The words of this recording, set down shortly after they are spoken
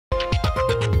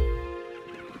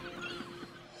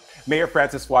Mayor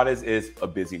Francis Suarez is a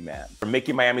busy man. From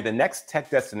making Miami the next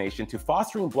tech destination to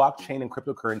fostering blockchain and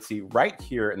cryptocurrency right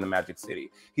here in the Magic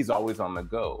City. He's always on the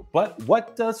go. But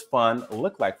what does fun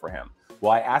look like for him?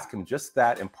 Well, I ask him just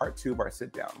that in part 2 of our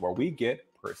sit down, where we get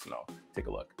personal. Take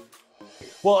a look.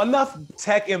 Well, enough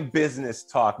tech and business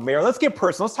talk, Mayor. Let's get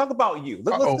personal. Let's talk about you.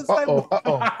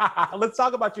 Let's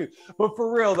talk about you. But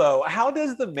for real, though, how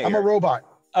does the mayor... I'm a robot.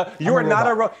 You are not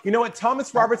a robot. You know what?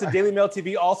 Thomas Roberts of Daily Mail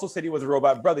TV also said he was a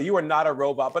robot. Brother, you are not a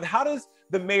robot. But how does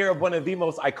the mayor of one of the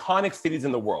most iconic cities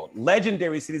in the world,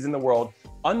 legendary cities in the world,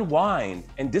 unwind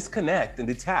and disconnect and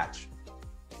detach?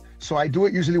 So I do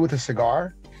it usually with a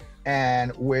cigar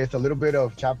and with a little bit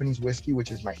of Japanese whiskey, which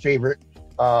is my favorite.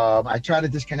 I try to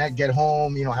disconnect, get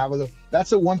home, have a little.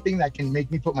 That's the one thing that can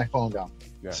make me put my phone down.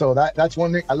 Yeah. So that's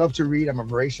one thing. I love to read. I'm a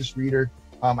voracious reader.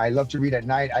 I love to read at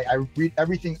night. I read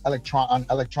everything electronic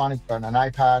on an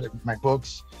iPad, my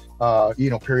books,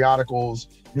 periodicals,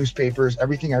 newspapers,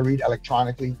 everything I read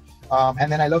electronically.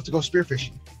 And then I love to go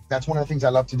spearfishing. That's one of the things I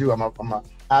love to do. I'm a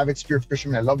avid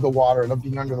spearfisherman. I love the water. I love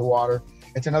being under the water.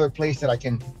 It's another place that I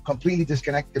can completely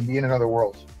disconnect and be in another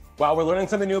world. Wow, we're learning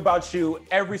something new about you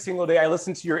every single day. I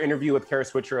listened to your interview with Kara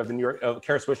Swisher of the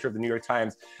New York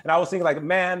Times, and I was thinking, like,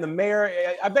 man, the mayor.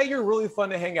 I bet you're really fun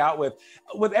to hang out with.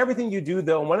 With everything you do,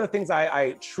 though, and one of the things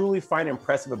I truly find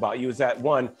impressive about you is that,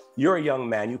 one, you're a young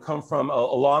man. You come from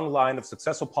a long line of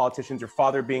successful politicians. Your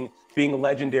father being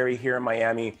legendary here in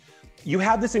Miami. You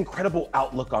have this incredible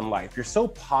outlook on life. You're so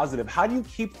positive. How do you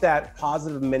keep that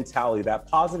positive mentality, that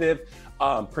positive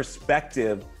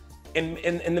perspective?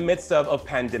 In the midst of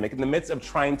pandemic, in the midst of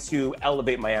trying to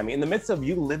elevate Miami, in the midst of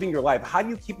you living your life, how do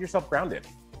you keep yourself grounded?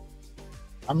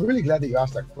 I'm really glad that you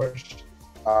asked that question,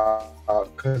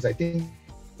 because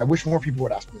I wish more people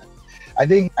would ask me that.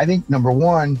 I think number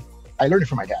one, I learned it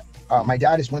from my dad. My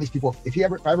dad is one of these people. If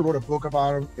I ever wrote a book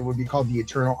about him, it would be called The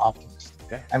Eternal Optimist.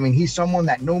 Okay. I mean, he's someone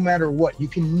that no matter what, you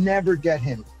can never get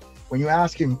him. When you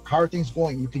ask him, how are things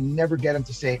going? You can never get him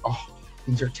to say, oh,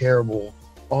 things are terrible.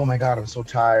 Oh my God, I'm so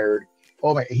tired.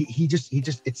 Oh my, he just,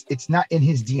 it's not in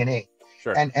his DNA.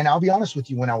 Sure. And I'll be honest with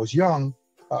you, when I was young,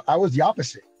 I was the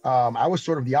opposite. I was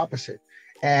sort of the opposite.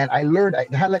 And I learned, I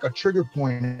had like a trigger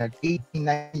point at 18,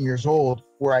 19 years old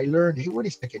where I learned, hey, wait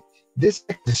a second, this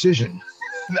decision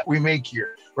that we make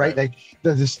here, right? Like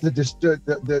the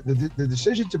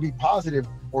decision to be positive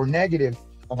or negative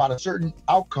about a certain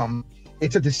outcome,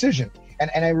 it's a decision.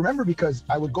 And I remember because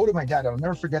I would go to my dad. I'll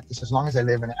never forget this as long as I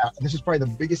live. And this is probably the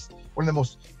biggest, one of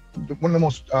the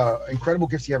most incredible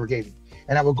gifts he ever gave me.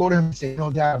 And I would go to him and say,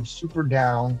 Dad, I'm super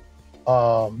down.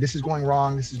 This is going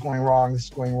wrong. This is going wrong. This is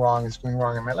going wrong. This is going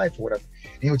wrong in my life or whatever.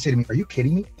 And he would say to me, are you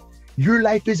kidding me? Your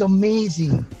life is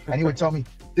amazing. And he would tell me,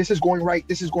 this is going right.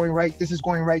 This is going right. This is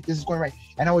going right. This is going right.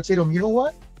 And I would say to him, you know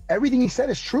what? Everything he said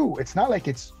is true. It's not like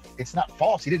it's not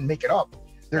false. He didn't make it up.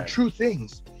 They're true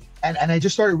things. And I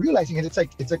just started realizing it. It's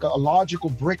like a logical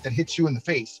brick that hits you in the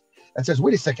face and says,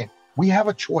 wait a second, we have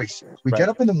a choice. We get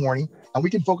up in the morning and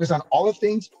we can focus on all the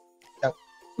things that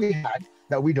we had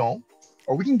that we don't,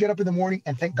 or we can get up in the morning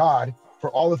and thank God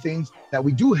for all the things that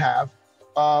we do have,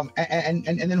 and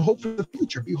then hope for the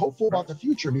future. Be hopeful about the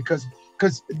future because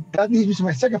that leads me to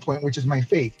my second point, which is my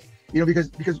faith. Because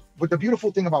what the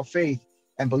beautiful thing about faith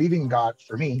and believing in God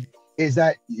for me is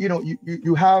that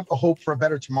you have a hope for a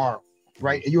better tomorrow.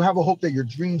 Right? You have a hope that your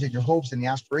dreams and your hopes and the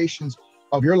aspirations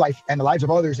of your life and the lives of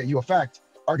others that you affect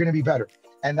are going to be better.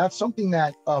 And that's something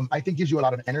that I think gives you a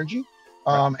lot of energy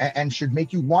and should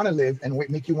make you want to live and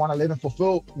make you want to live and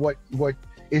fulfill what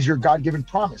is your God-given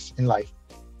promise in life.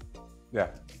 Yeah.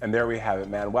 And there we have it,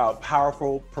 man. Wow.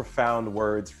 Powerful, profound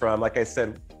words from, like I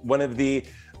said,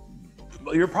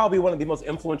 you're probably one of the most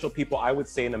influential people I would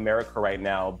say in America right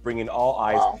now, bringing all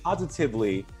eyes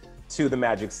positively to the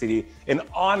Magic City. An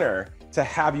honor to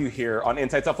have you here on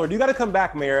Inside South Florida. You got to come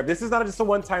back, Mayor. This is not just a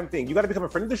one-time thing. You got to become a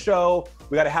friend of the show.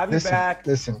 We got to have you back.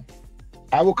 Listen,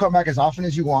 I will come back as often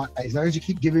as you want, as long as you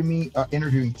keep giving me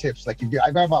interviewing tips. Like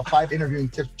I've got about 5 interviewing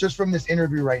tips just from this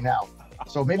interview right now.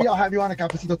 So maybe I'll have you on a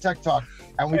Cafecito Tech Talk,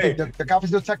 and the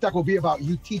Cafecito Tech Talk will be about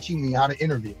you teaching me how to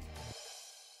interview.